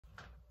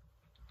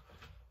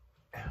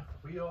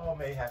we all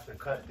may have to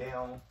cut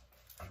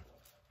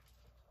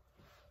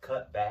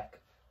back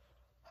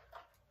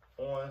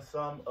on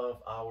some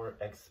of our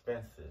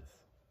expenses.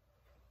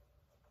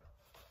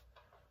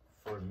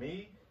 For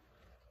me,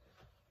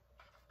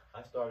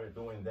 I started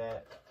doing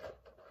that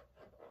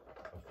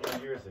a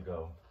few years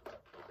ago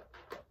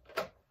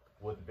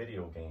with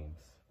video games.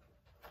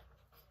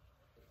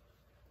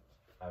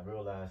 I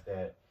realized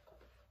that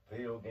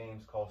video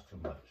games cost too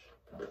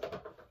much.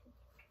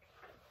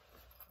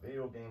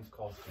 Video games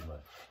cost too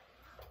much.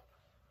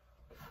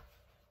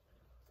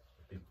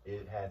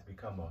 It has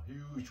become a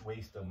huge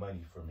waste of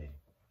money for me.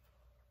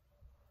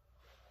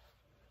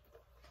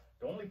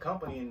 The only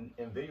company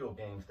in video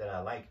games that I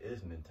like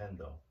is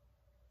Nintendo.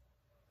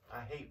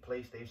 I hate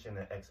PlayStation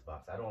and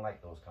Xbox. I don't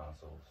like those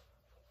consoles.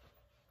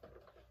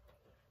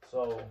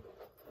 So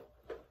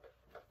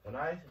when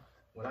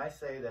I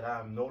say that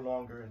I'm no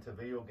longer into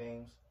video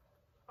games,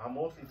 I'm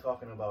mostly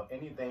talking about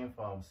anything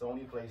from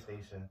Sony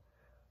PlayStation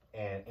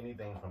and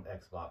anything from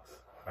Xbox,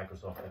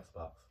 Microsoft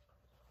Xbox.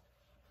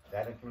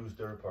 That includes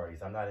third parties.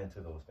 I'm not into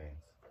those things.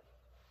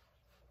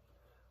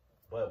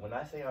 But when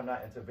I say I'm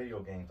not into video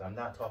games, I'm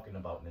not talking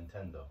about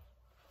Nintendo.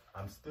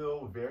 I'm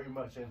still very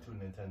much into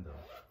Nintendo.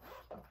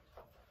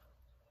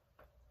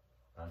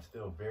 I'm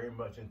still very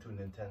much into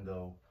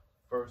Nintendo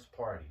first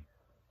party,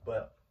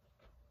 but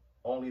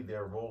only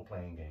their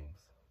role-playing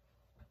games.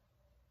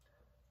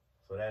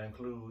 So that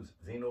includes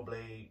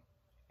Xenoblade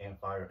and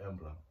Fire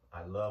Emblem.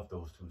 I love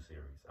those two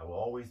series. I will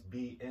always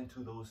be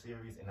into those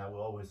series, and I will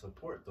always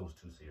support those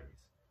two series.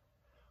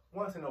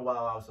 Once in a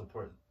while, I'll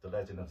support The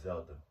Legend of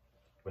Zelda,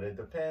 but it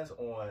depends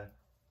on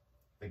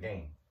the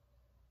game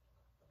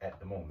at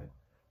the moment,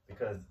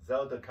 because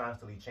Zelda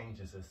constantly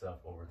changes itself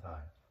over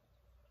time.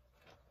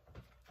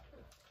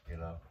 You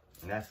know,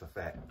 and that's a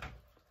fact.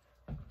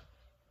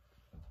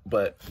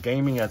 But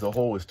gaming as a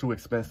whole is too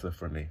expensive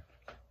for me.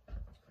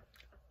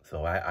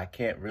 So I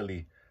can't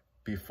really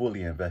be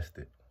fully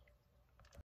invested.